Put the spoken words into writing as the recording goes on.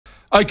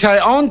Okay,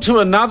 on to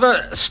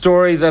another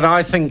story that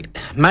I think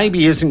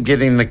maybe isn't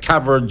getting the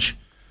coverage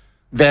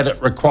that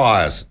it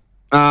requires.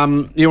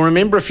 You'll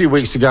remember a few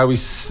weeks ago we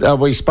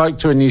spoke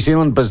to a New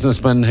Zealand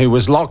businessman who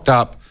was locked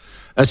up,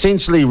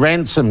 essentially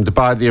ransomed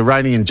by the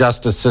Iranian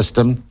justice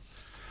system.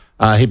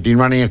 He'd been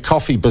running a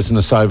coffee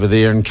business over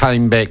there and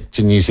came back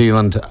to New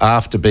Zealand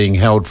after being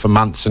held for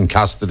months in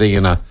custody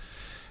in an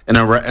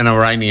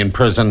Iranian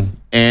prison,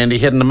 and he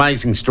had an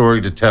amazing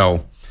story to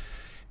tell.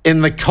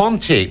 In the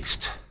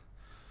context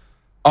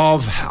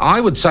of,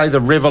 I would say, the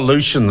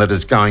revolution that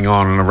is going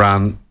on in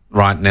Iran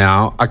right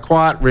now, a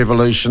quiet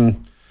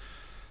revolution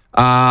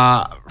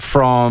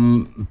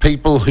from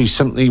people who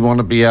simply want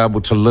to be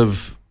able to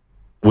live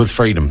with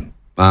freedom.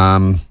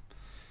 And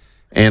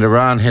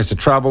Iran has a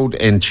troubled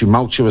and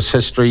tumultuous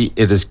history.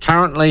 It is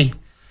currently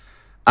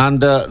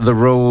under the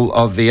rule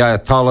of the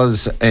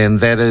Ayatollahs, and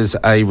that is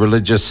a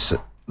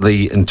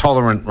religiously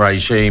intolerant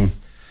regime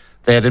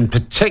that in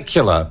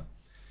particular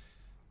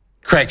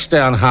cracks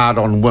down hard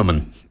on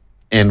women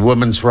and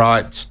women's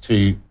rights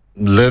to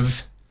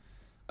live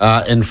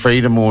in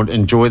freedom or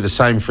enjoy the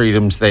same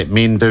freedoms that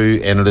men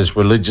do, and it is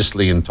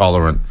religiously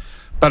intolerant.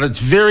 But it's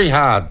very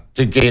hard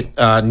to get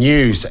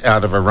news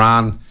out of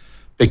Iran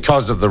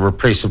because of the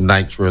repressive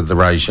nature of the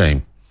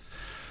regime.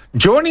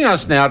 Joining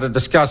us now to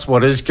discuss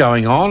what is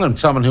going on, and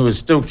someone who is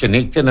still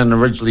connected and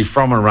originally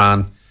from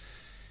Iran,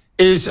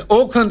 is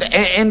Auckland,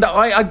 and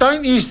I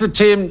don't use the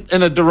term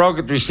in a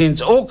derogatory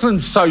sense, Auckland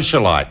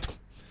socialite.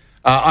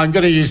 I'm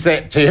going to use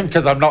that term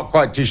because I'm not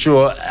quite too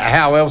sure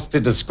how else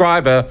to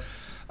describe her.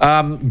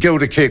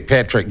 Gilda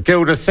Kirkpatrick.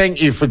 Gilda, thank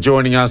you for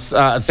joining us.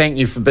 Thank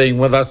you for being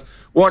with us.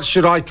 What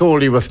should I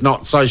call you if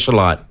not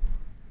socialite?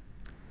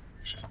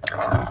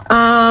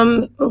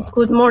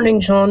 Good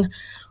morning, Sean.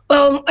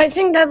 Well, I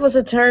think that was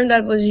a term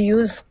that was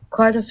used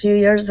quite a few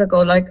years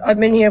ago. Like, I've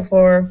been here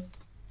for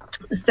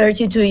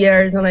 32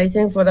 years, and I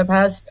think for the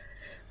past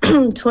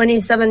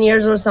 27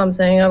 years or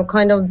something, I've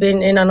kind of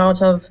been in and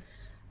out of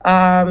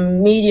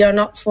media,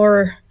 not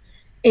for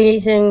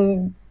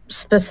anything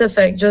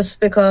specific,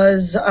 just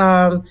because,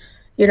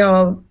 you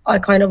know, I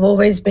kind of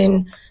always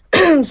been,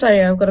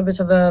 sorry, I've got a bit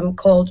of a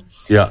cold.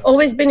 Yeah.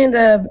 Always been in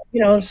the,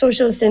 you know,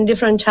 social scene,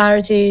 different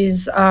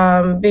charities,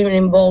 been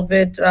involved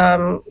with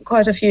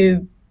quite a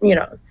few, you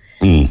know,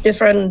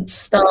 different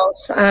stuff,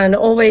 and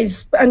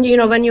always, and, you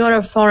know, when you are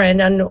a foreign,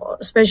 and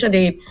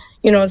especially,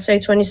 you know, say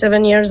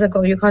 27 years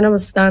ago, you kind of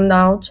stand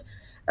out.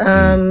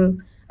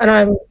 And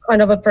I'm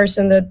kind of a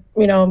person that,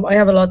 you know, I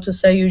have a lot to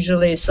say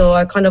usually, so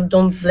I kind of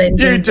don't blame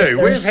you. Do.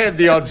 We've had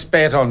the odd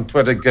spat on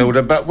Twitter,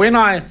 Gilda, but when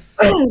I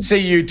see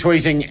you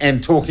tweeting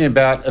and talking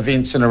about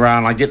events in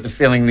Iran, I get the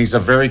feeling these are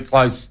very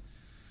close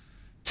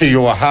to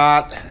your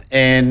heart,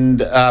 and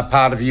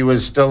part of you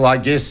is still, I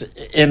guess,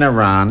 in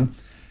Iran.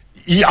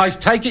 I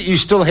take it you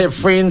still have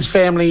friends,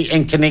 family,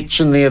 and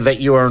connection there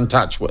that you are in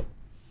touch with.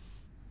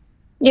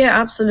 Yeah,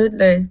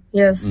 absolutely.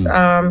 Yes.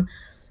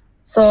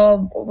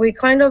 So we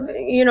kind of,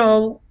 you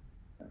know,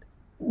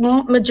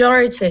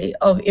 majority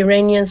of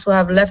Iranians who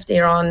have left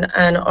Iran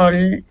and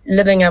are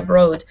living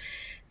abroad,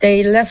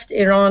 they left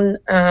Iran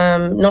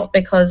not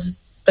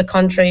because the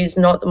country is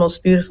not the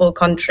most beautiful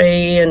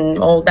country and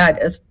all that.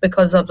 It's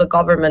because of the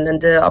government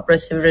and the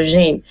oppressive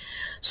regime.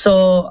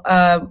 So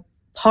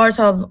part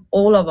of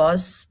all of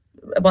us,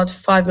 about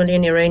 5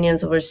 million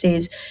Iranians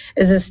overseas,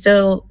 is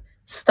still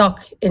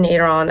stuck in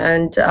Iran.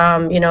 And,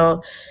 you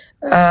know,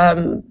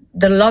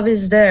 the love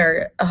is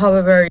there.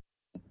 However,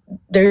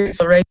 there's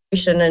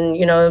separation, and,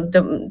 you know,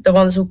 the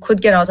ones who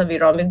could get out of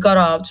Iran, we got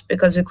out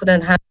because we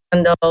couldn't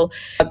handle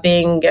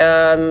being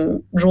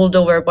ruled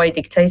over by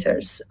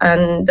dictators.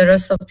 And the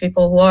rest of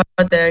people who are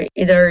there,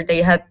 either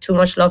they had too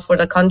much love for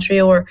the country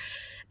or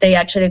they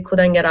actually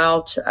couldn't get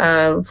out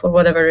for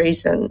whatever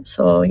reason.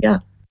 So, yeah.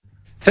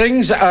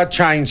 Things are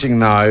changing,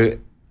 though,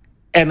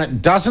 and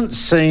it doesn't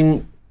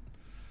seem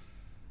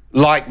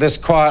like this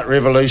quiet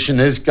revolution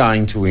is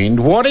going to end.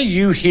 What are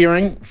you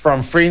hearing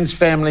from friends,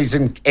 families,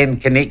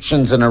 and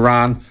connections in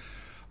Iran?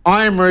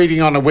 I am reading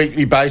on a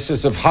weekly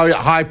basis of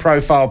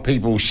high-profile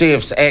people,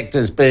 chefs,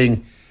 actors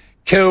being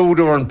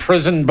killed or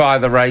imprisoned by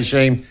the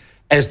regime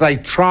as they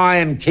try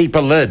and keep a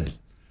lid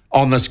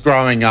on this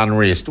growing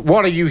unrest.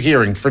 What are you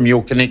hearing from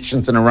your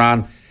connections in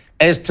Iran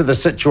as to the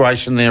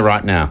situation there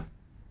right now?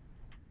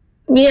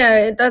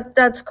 Yeah,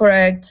 that's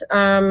correct.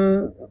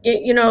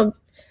 You know,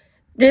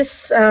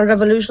 this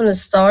revolution has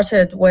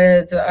started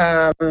with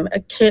a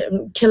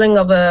killing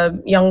of a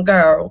young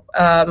girl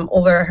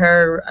over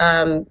her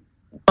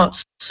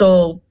not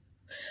so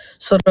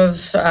sort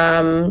of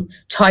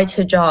tight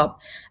hijab.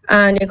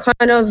 And it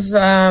kind of,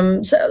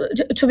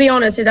 to be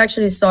honest, it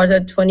actually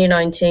started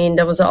 2019.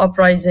 There was an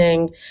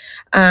uprising,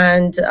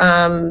 and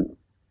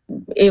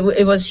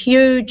it was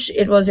huge.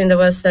 It was in the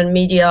Western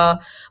media,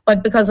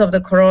 but because of the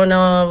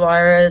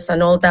coronavirus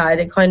and all that,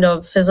 it kind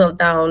of fizzled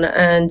down.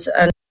 And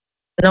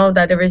now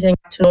that everything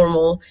is to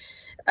normal,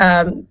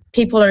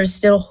 people are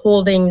still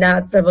holding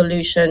that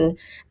revolution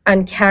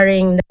and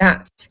carrying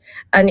that.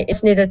 And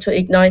it's needed to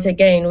ignite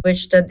again,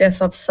 which the death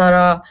of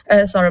Mahsa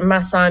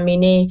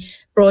Amini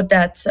brought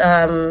that,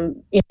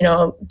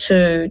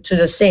 to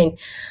the scene.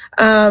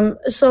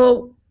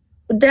 So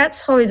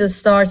that's how it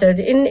started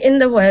in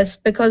the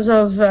West, because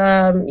of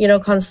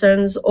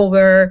concerns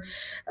over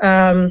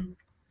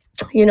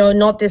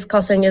not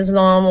discussing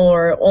Islam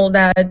or all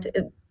that.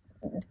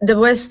 The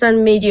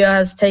Western media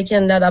has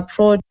taken that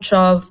approach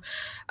of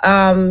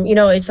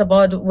it's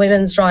about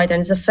women's rights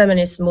and it's a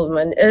feminist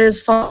movement. It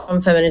is far from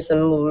feminism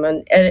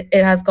movement.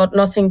 It has got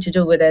nothing to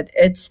do with it.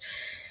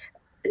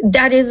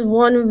 That is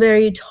one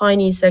very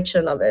tiny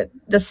section of it.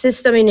 The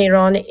system in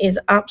Iran is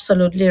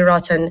absolutely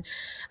rotten.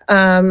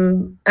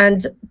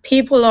 And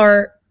people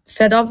are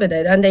fed up with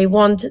it, and they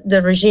want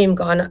the regime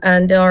gone,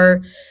 and they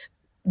are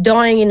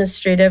dying in the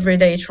street every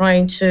day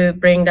trying to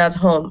bring that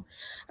home.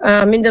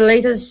 The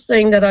latest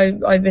thing that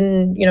I've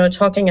been,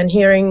 talking and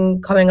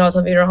hearing coming out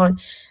of Iran,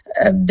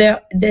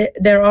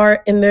 there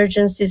are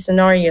emergency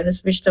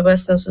scenarios which the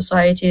Western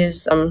society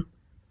is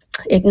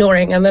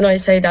ignoring. And when I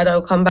say that,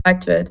 I'll come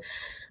back to it.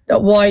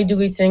 That why do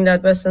we think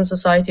that Western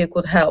society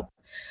could help?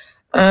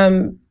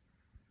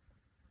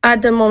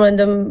 At the moment,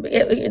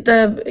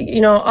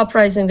 the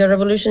uprising, the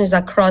revolution is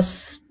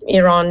across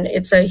Iran.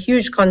 It's a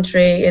huge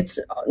country. It's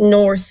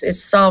north,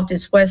 it's south,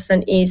 it's west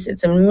and east.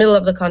 It's in the middle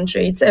of the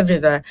country. It's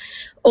everywhere.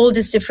 All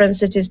these different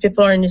cities,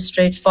 people are in the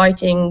street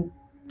fighting,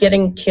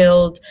 getting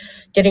killed,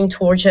 getting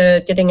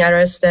tortured, getting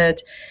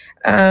arrested.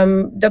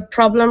 The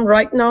problem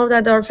right now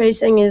that they're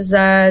facing is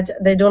that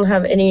they don't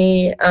have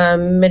any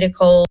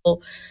medical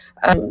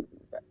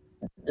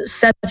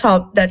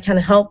setup that can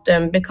help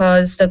them,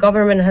 because the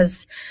government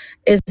is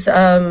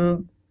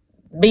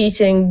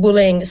beating,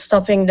 bullying,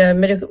 stopping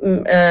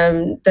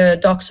the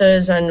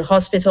doctors and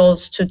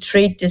hospitals to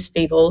treat these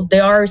people. They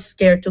are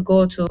scared to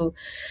go to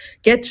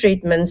get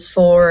treatments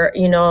for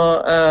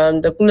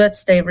the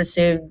bullets they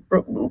received,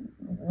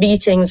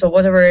 beatings or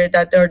whatever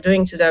that they're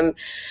doing to them.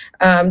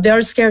 They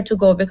are scared to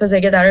go because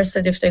they get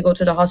arrested if they go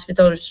to the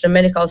hospital or to the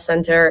medical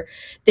center.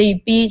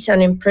 They beat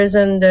and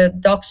imprison the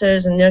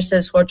doctors and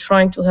nurses who are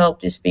trying to help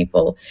these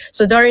people.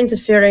 So they're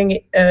interfering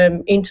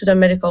into the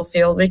medical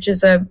field, which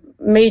is a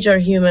major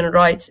human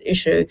rights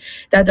issue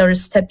that they're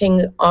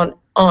stepping on.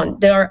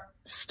 They are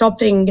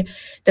stopping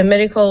the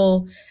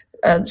medical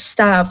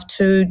staff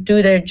to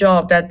do their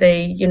job that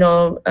they,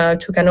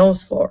 took an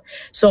oath for.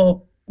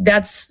 So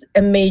that's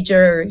a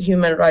major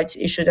human rights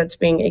issue that's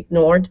being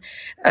ignored.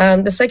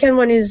 The second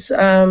one is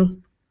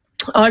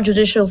our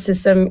judicial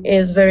system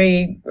is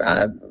very,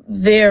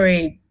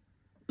 very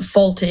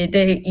faulty.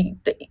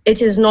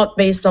 It is not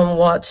based on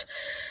what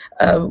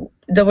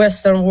the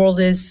Western world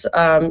is,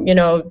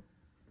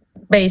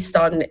 based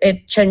on.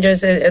 It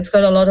changes. It's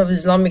got a lot of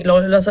Islamic law,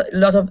 a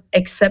lot of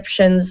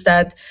exceptions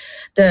that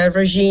the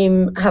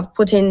regime have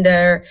put in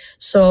there.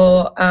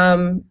 So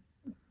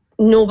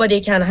nobody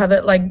can have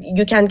it. Like,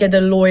 you can't get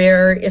a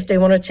lawyer. If they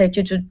want to take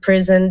you to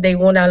prison, they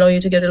won't allow you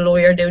to get a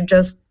lawyer. They'll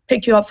just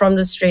pick you up from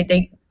the street.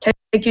 They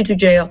take you to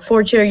jail,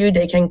 torture you.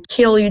 They can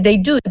kill you.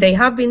 They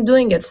have been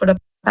doing it for the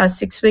past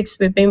 6 weeks.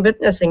 We've been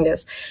witnessing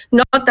this.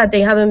 Not that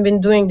they haven't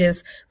been doing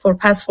this for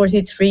past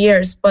 43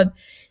 years, but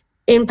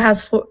in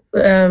past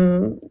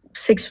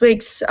 6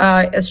 weeks,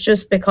 it's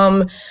just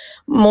become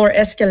more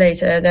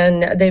escalated,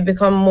 and they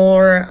become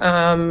more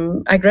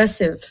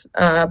aggressive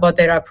about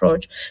their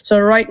approach. So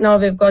right now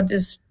we've got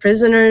these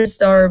prisoners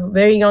that are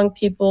very young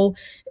people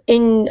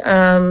in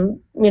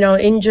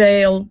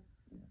jail,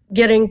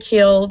 getting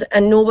killed,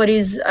 and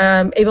nobody's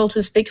able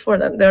to speak for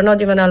them. They're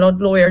not even allowed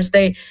lawyers.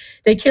 They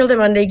kill them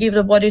and they give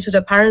the body to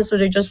the parents, or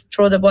they just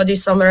throw the body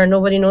somewhere and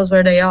nobody knows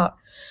where they are.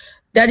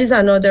 That is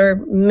another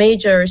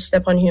major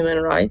step on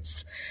human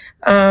rights.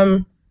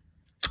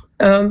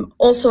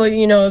 Also,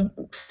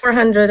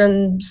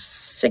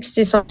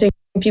 460 something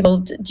people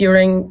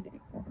during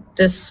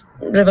this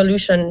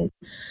revolution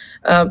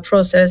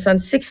process,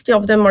 and 60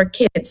 of them are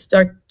kids.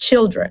 They're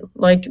children,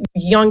 like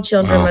young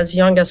children, wow, as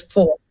young as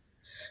 4.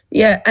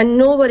 Yeah, and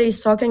nobody's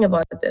talking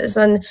about this.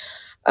 And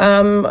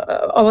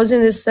I was in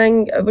this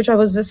thing, which I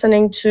was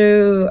listening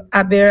to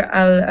Abir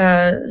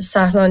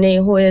al-Sahlani,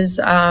 who is,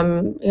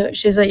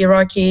 she's an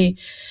Iraqi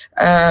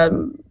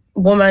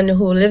woman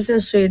who lives in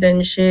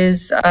Sweden.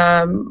 She's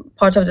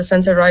part of the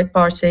Center-Right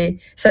Party,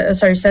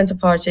 Center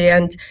Party,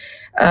 and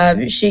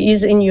she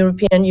is in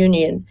European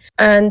Union.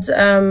 And,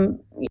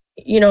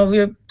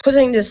 we're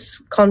putting these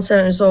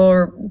concerns,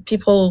 or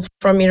people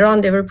from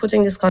Iran, they were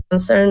putting these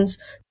concerns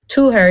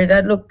to her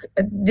that, look,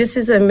 this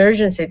is an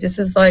emergency. This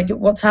is like,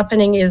 what's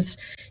happening is,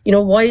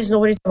 why is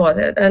nobody talking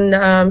about it?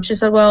 And she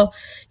said, well,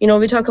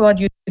 we talk about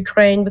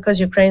Ukraine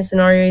because Ukraine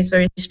scenario is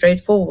very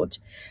straightforward.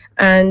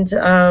 And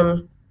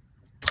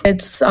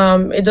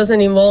it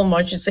doesn't involve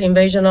much. It's the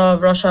invasion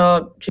of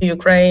Russia to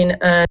Ukraine,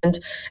 and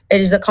it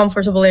is a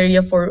comfortable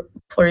area for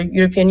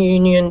European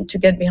Union to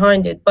get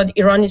behind it. But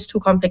Iran is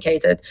too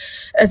complicated.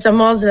 It's a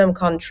Muslim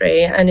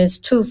country, and it's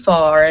too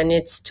far, and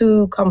it's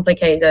too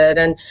complicated.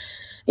 And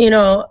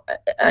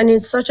and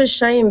it's such a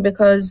shame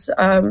because,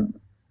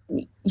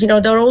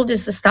 there are all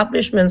these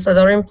establishments that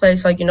are in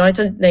place, like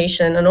United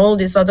Nations and all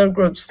these other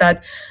groups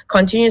that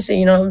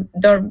continuously,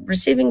 they're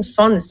receiving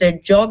funds. Their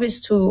job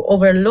is to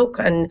overlook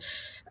and,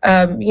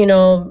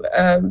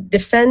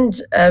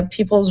 defend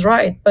people's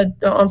right. But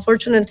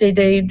unfortunately,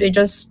 they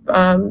just,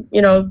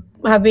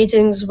 have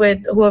meetings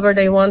with whoever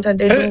they want, and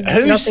they do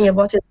nothing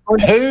about it.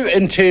 Who,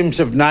 in terms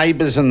of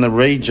neighbours in the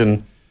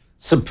region,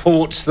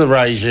 supports the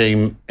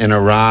regime in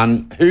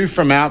Iran? Who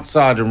from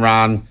outside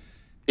Iran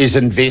is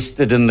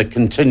invested in the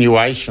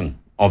continuation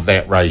of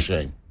that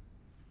regime?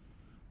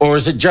 Or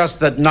is it just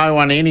that no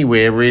one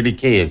anywhere really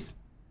cares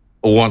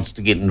or wants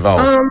to get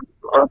involved?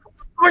 Of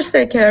course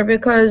they care,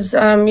 because,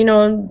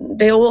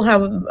 they all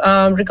have,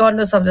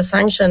 regardless of the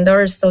sanction,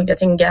 they're still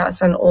getting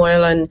gas and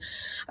oil and,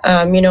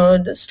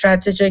 the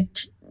strategic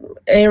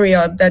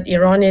area that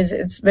Iran is.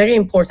 It's very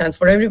important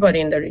for everybody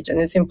in the region.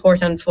 It's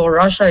important for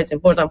Russia. It's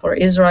important for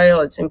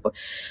Israel.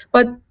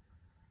 But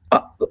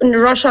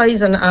Russia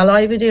is an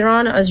ally with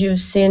Iran. As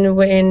you've seen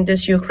in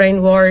this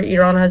Ukraine war,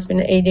 Iran has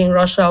been aiding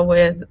Russia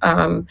with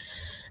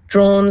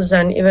drones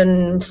and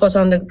even foot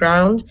on the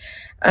ground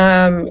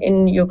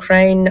in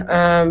Ukraine.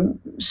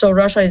 So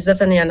Russia is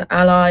definitely an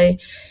ally.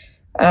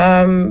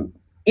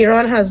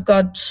 Iran has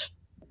got,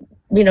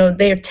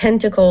 their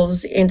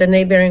tentacles in the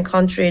neighboring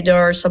country. They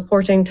are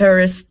supporting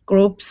terrorist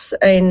groups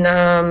in,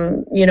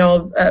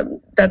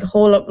 that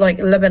whole of like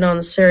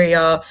Lebanon,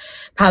 Syria,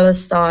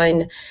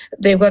 Palestine.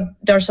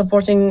 They're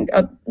supporting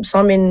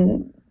some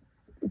in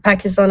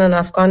Pakistan and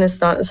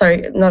Afghanistan.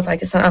 Sorry, not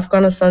Pakistan,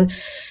 Afghanistan.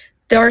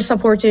 They are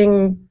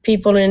supporting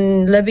people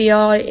in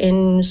Libya,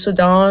 in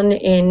Sudan,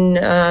 in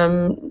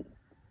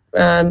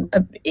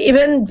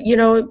even,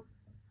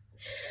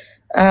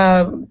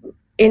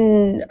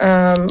 in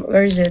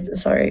where is it?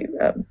 Sorry,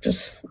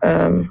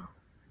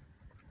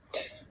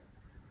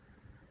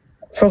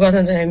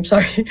 forgotten the name.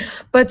 Sorry,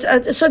 but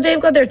so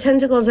they've got their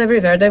tentacles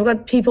everywhere. They've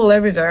got people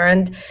everywhere,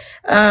 and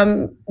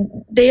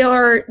they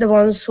are the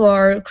ones who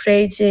are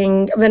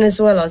creating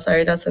Venezuela.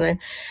 Sorry, that's the name.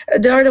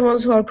 They are the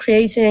ones who are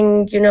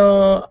creating,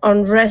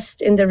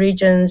 unrest in the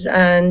regions,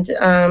 and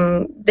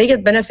they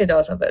get benefit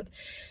out of it.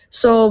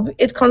 So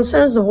it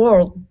concerns the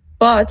world,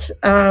 but.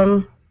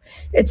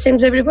 It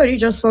seems everybody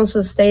just wants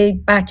to stay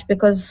back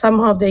because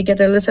somehow they get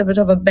a little bit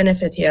of a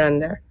benefit here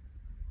and there.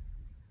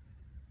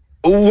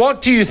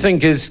 What do you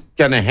think is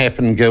going to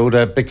happen,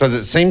 Gilda? Because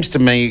it seems to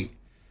me,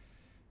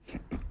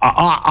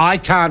 I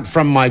can't,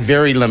 from my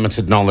very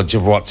limited knowledge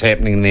of what's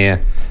happening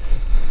there,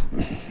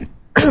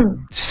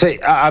 see,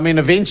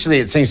 eventually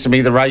it seems to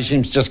me the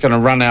regime's just going to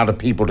run out of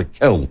people to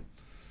kill.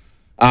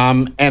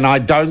 And I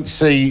don't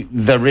see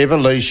the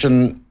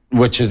revolution,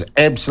 which is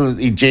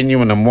absolutely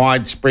genuine and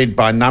widespread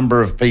by a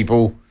number of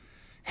people.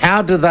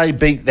 How do they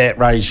beat that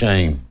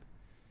regime?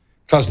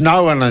 Because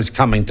no one is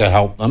coming to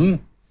help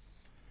them.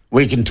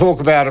 We can talk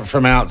about it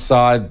from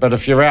outside, but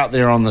if you're out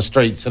there on the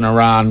streets in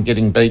Iran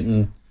getting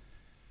beaten,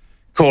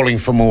 calling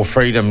for more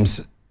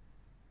freedoms,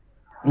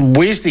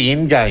 where's the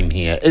end game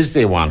here? Is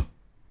there one?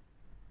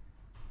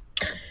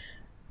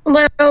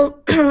 Well,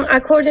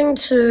 according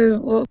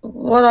to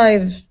what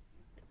I've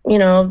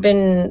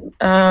been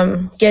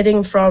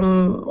getting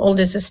from all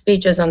these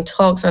speeches and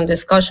talks and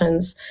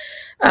discussions,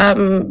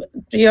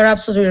 you're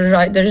absolutely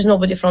right. There is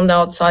nobody from the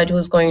outside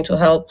who's going to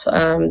help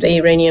the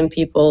Iranian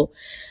people.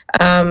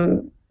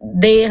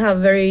 They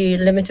have very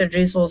limited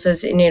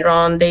resources in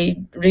Iran.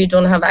 They really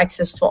don't have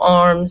access to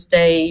arms.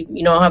 They,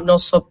 have no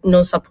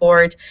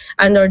support,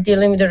 and are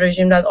dealing with a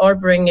regime that are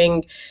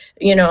bringing,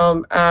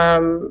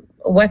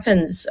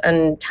 weapons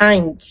and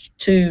tanks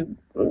to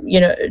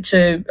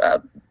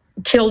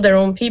kill their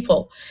own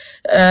people.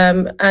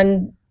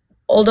 And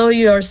although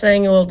you are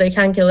saying, well, they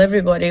can't kill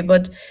everybody,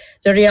 but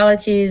the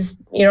reality is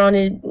Iran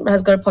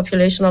has got a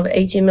population of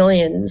 80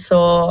 million.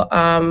 So,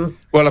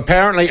 well,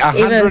 apparently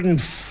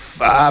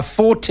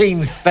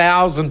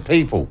 114,000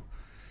 people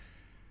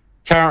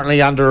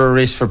currently under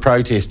arrest for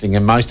protesting,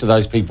 and most of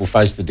those people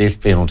face the death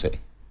penalty.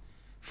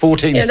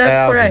 14,000. Yeah,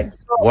 that's correct.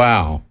 So,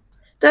 wow.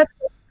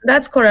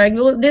 That's correct.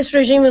 Well, this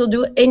regime will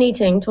do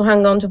anything to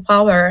hang on to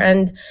power,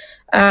 and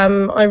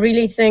I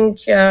really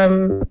think,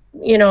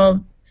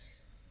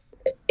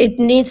 it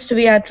needs to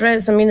be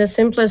addressed. The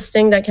simplest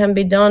thing that can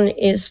be done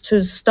is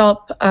to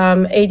stop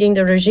aiding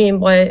the regime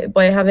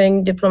by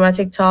having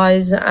diplomatic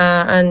ties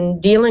and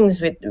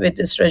dealings with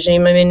this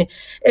regime.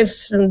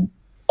 If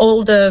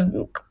all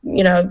the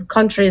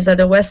countries, that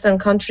the Western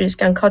countries,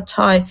 can cut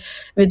tie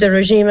with the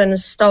regime and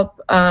stop,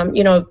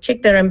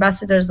 kick their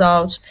ambassadors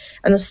out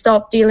and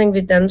stop dealing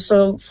with them.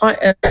 So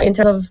in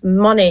terms of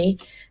money,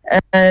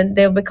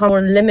 they'll become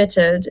more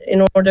limited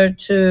in order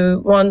to,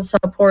 one,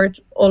 support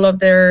all of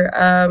their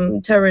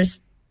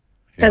terrorist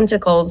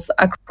tentacles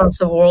across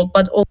the world,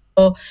 but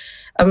also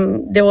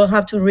they will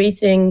have to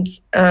rethink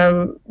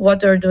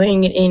what they're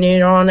doing in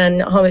Iran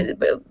and how they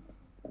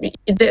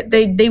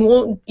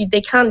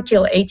can't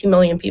kill 80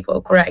 million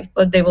people, correct,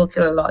 but they will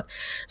kill a lot.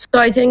 So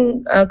I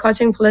think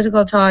cutting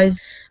political ties,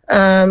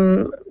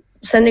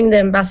 sending the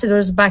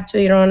ambassadors back to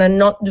Iran and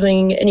not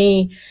doing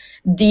any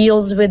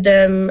deals with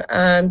them,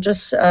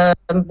 just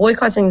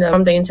boycotting them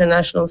from the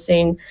international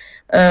scene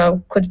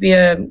could be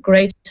a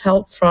great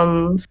help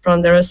from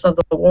the rest of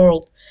the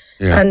world.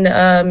 Yeah. And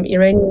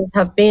Iranians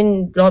have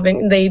been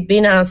lobbying, they've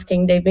been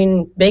asking, they've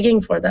been begging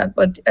for that,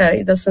 but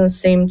it doesn't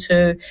seem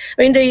to.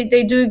 I mean,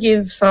 they do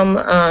give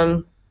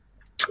some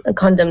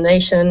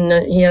condemnation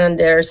here and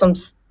there, some,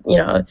 you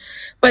know,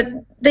 but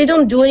they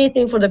don't do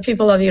anything for the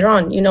people of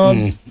Iran. You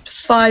know,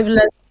 5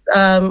 less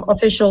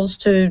officials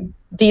to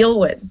deal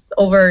with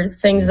over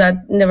things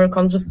that never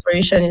come to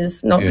fruition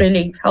is not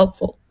really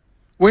helpful.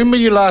 When were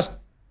you last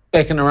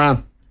back in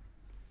Iran?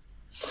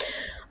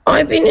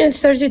 I've been in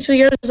 32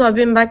 years. I've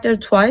been back there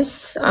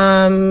twice.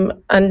 And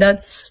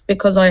that's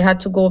because I had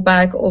to go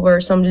back over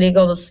some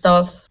legal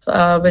stuff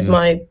with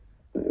my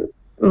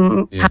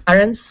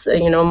parents,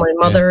 you know, my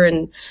mother.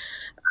 And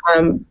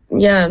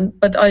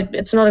but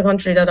it's not a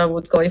country that I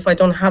would go if I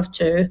don't have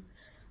to.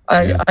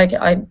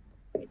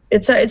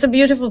 It's a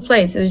beautiful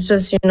place. It's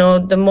just, you know,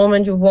 the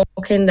moment you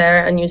walk in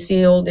there and you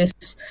see all these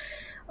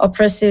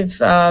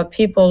oppressive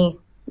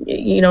people,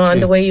 you know,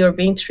 and the way you're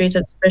being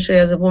treated, especially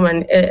as a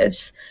woman,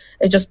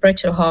 it just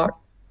breaks your heart.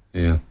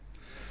 Yeah.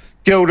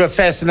 Gilda,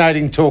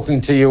 fascinating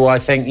talking to you. I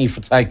thank you for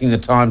taking the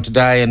time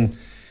today. And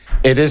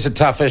it is a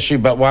tough issue,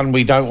 but one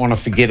we don't want to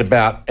forget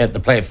about at the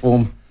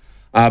platform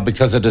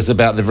because it is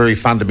about the very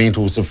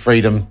fundamentals of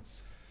freedom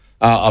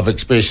of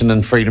expression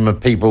and freedom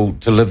of people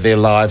to live their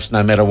lives,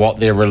 no matter what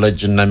their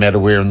religion, no matter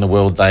where in the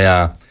world they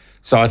are.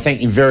 So I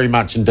thank you very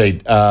much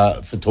indeed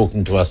for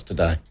talking to us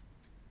today.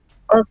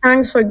 Well,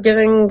 thanks for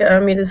giving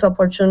me this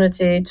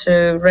opportunity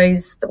to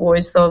raise the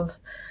voice of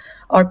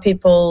our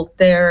people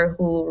there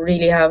who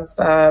really have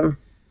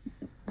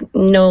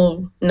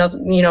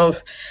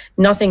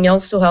nothing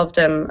else to help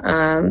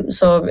them.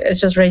 So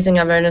it's just raising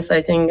awareness,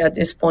 I think, at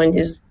this point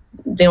is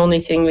the only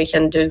thing we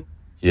can do.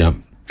 Yeah.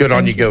 Good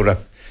on you, Gilda.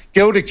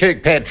 Gilda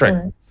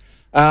Kirkpatrick.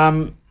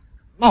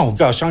 Oh,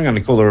 gosh, I'm going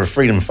to call her a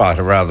freedom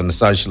fighter rather than a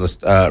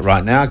socialist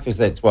right now because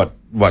that's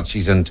what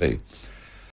she's into.